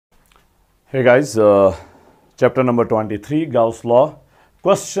Hey guys, chapter number 23, Gauss law,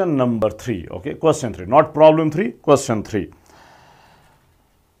 question number 3, okay, question 3, not problem 3, question 3.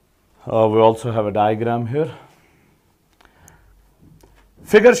 We also have a diagram here.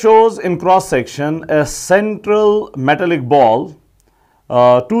 Figure shows in cross section a central metallic ball,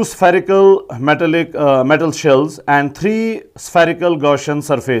 two spherical metal shells and three spherical Gaussian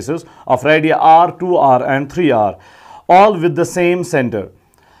surfaces of radii r, 2r and 3r, all with the same center.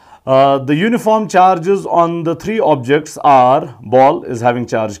 The uniform charges on the three objects are: ball is having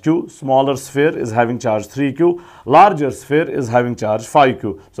charge q, smaller sphere is having charge 3q, larger sphere is having charge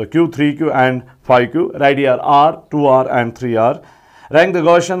 5q. So q, 3q and 5q, radii are r, 2r and 3r. Rank the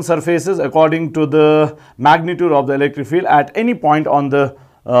Gaussian surfaces according to the magnitude of the electric field at any point on the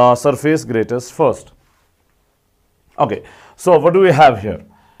surface greatest first. Okay, so what do we have here?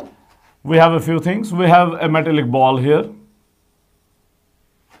 We have a few things. We have a metallic ball here.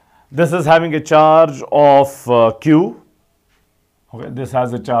 This is having a charge of q. Okay, this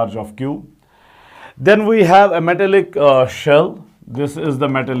has a charge of q. Then we have a metallic shell. This is the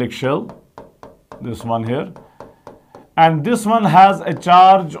metallic shell, this one here. And this one has a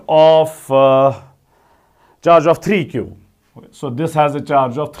charge of 3q. Okay, so this has a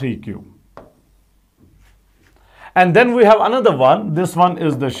charge of 3q. And then we have another one. This one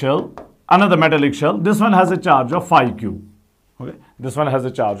is the shell, another metallic shell. This one has a charge of 5q. Okay, this one has a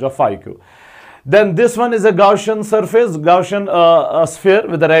charge of 5q. Then this one is a Gaussian surface, Gaussian sphere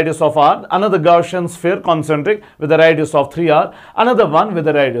with a radius of r. Another Gaussian sphere concentric with a radius of 3r. Another one with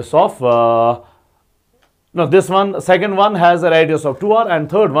a radius of this one, second one has a radius of 2r, and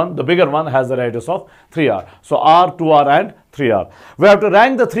third one, the bigger one, has a radius of 3r. So r, 2r and 3r. We have to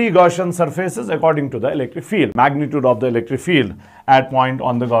rank the three Gaussian surfaces according to the electric field, magnitude of the electric field at point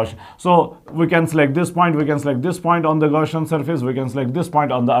on the Gaussian. So we can select this point, we can select this point on the Gaussian surface, we can select this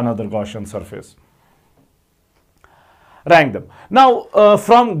point on the another Gaussian surface. Rank them. Now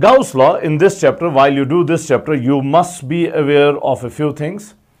from Gauss law in this chapter, while you do this chapter, you must be aware of a few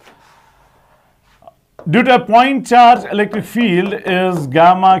things. Due to a point charge, electric field is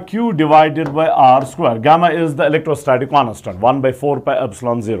gamma q divided by r square. Gamma is the electrostatic constant, 1 by 4 pi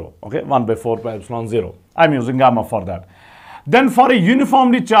epsilon 0. Okay, 1 by 4 pi epsilon 0. I'm using gamma for that. Then for a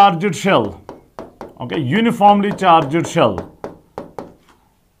uniformly charged shell, okay, uniformly charged shell.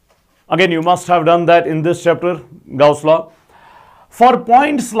 Again, you must have done that in this chapter, Gauss law. For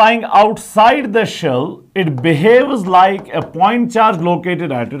points lying outside the shell, it behaves like a point charge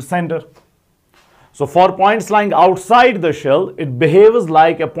located at its center. So for points lying outside the shell, it behaves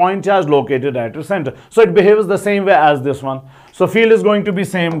like a point charge located at its center. So it behaves the same way as this one. So field is going to be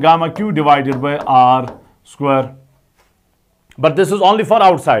same, gamma q divided by r square. But this is only for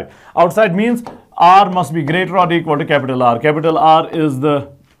outside. Outside means r must be greater or equal to capital R. Capital R is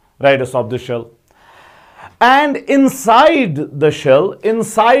the radius of the shell. And inside the shell,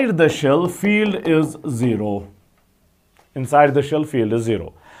 field is 0. Inside the shell, field is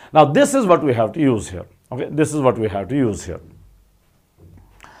 0. Now this is what we have to use here. Okay, this is what we have to use here.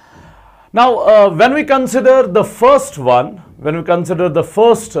 Now when we consider the first one, Gaussian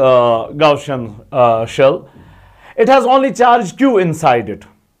shell, it has only charge q inside it.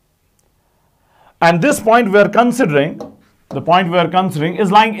 And this point we are considering,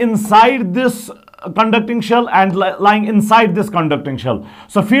 is lying inside this conducting shell and lying inside this conducting shell.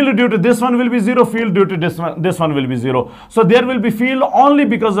 So field due to this one will be 0, field due to this one will be 0. So there will be field only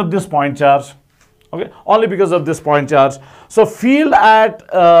because of this point charge. Okay, only because of this point charge. So field at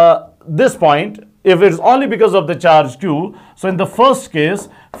this point, if it is only because of the charge q, so in the first case,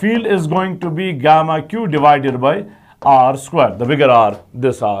 field is going to be gamma q divided by r square. The bigger r,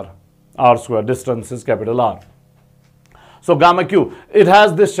 this r square, distance is capital R. So gamma q, it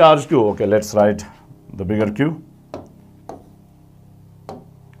has this charge q. Okay, let's write the bigger q.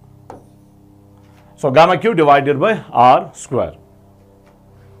 So gamma q divided by r square.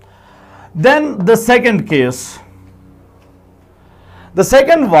 Then the second case, this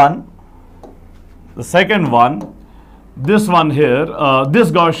one here,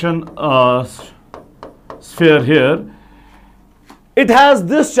 this Gaussian sphere here, it has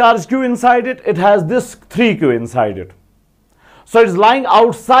this charge q inside it, it has this 3q inside it. So it's lying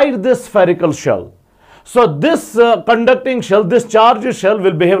outside this spherical shell. So this conducting shell, this charged shell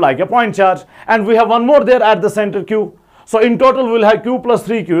will behave like a point charge. And we have one more there at the center q. So in total we'll have q plus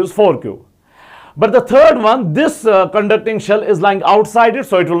 3q is 4q. But the third one, this conducting shell is lying outside it,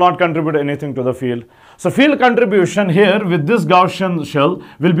 so it will not contribute anything to the field. So field contribution here with this Gaussian shell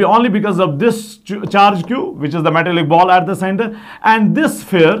will be only because of this charge q, which is the metallic ball at the center, and this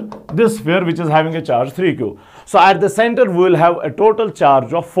sphere which is having a charge 3q. So at the center we will have a total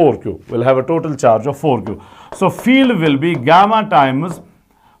charge of 4q. We'll have a total charge of 4q. So field will be gamma times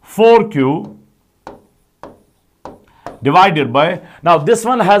 4q divided by, now this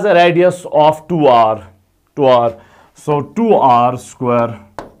one has a radius of 2r, so 2r square.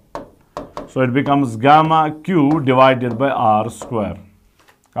 So it becomes gamma q divided by r square.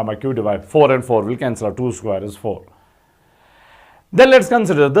 Gamma q divided 4 and 4 will cancel out. 2 square is 4. Then let's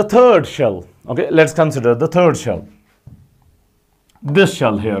consider the third shell. Okay, let's consider the third shell. This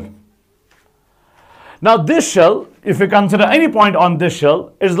shell here. Now this shell, if we consider any point on this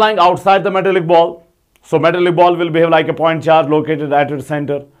shell, is lying outside the metallic ball. So metallic ball will behave like a point charge located at its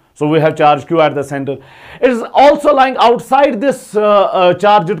center. So we have charge q at the center. It is also lying outside this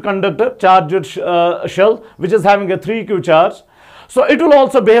charged conductor, charged shell, which is having a 3q charge. So it will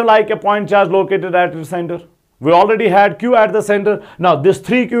also behave like a point charge located at its center. We already had q at the center. Now this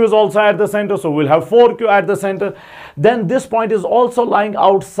 3q is also at the center. So we'll have 4q at the center. Then this point is also lying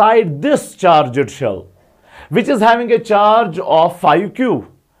outside this charged shell, which is having a charge of 5q.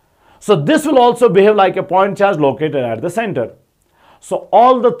 So this will also behave like a point charge located at the center. So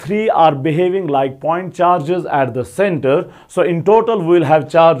all the three are behaving like point charges at the center. So in total we will have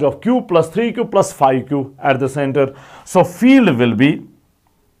charge of q plus 3q plus 5q at the center. So field will be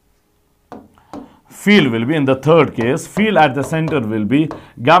in the third case, field at the center will be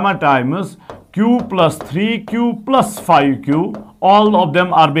gamma times q plus 3q plus 5q. All of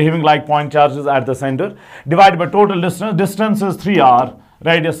them are behaving like point charges at the center, divided by total distance. Distance is 3r,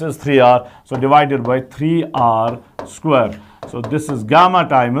 radius is 3r. So divided by 3r square. So this is gamma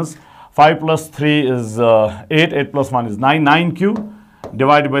times 5 plus 3 is 8, 8 plus 1 is 9, 9q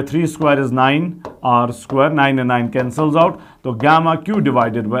divided by 3 square is 9r square, 9 and 9 cancels out. So gamma q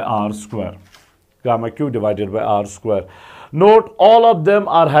divided by r square. Gamma q divided by r square. Note all of them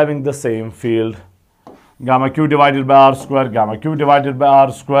are having the same field. Gamma q divided by r square, gamma q divided by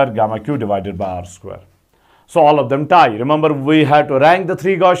r square, gamma q divided by r square. So all of them tie. Remember we had to rank the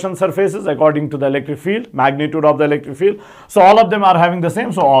three Gaussian surfaces according to the electric field, magnitude of the electric field. So all of them are having the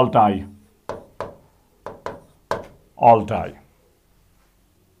same, so all tie. All tie.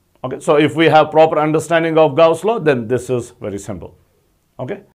 Okay, so if we have proper understanding of Gauss law, then this is very simple. Okay.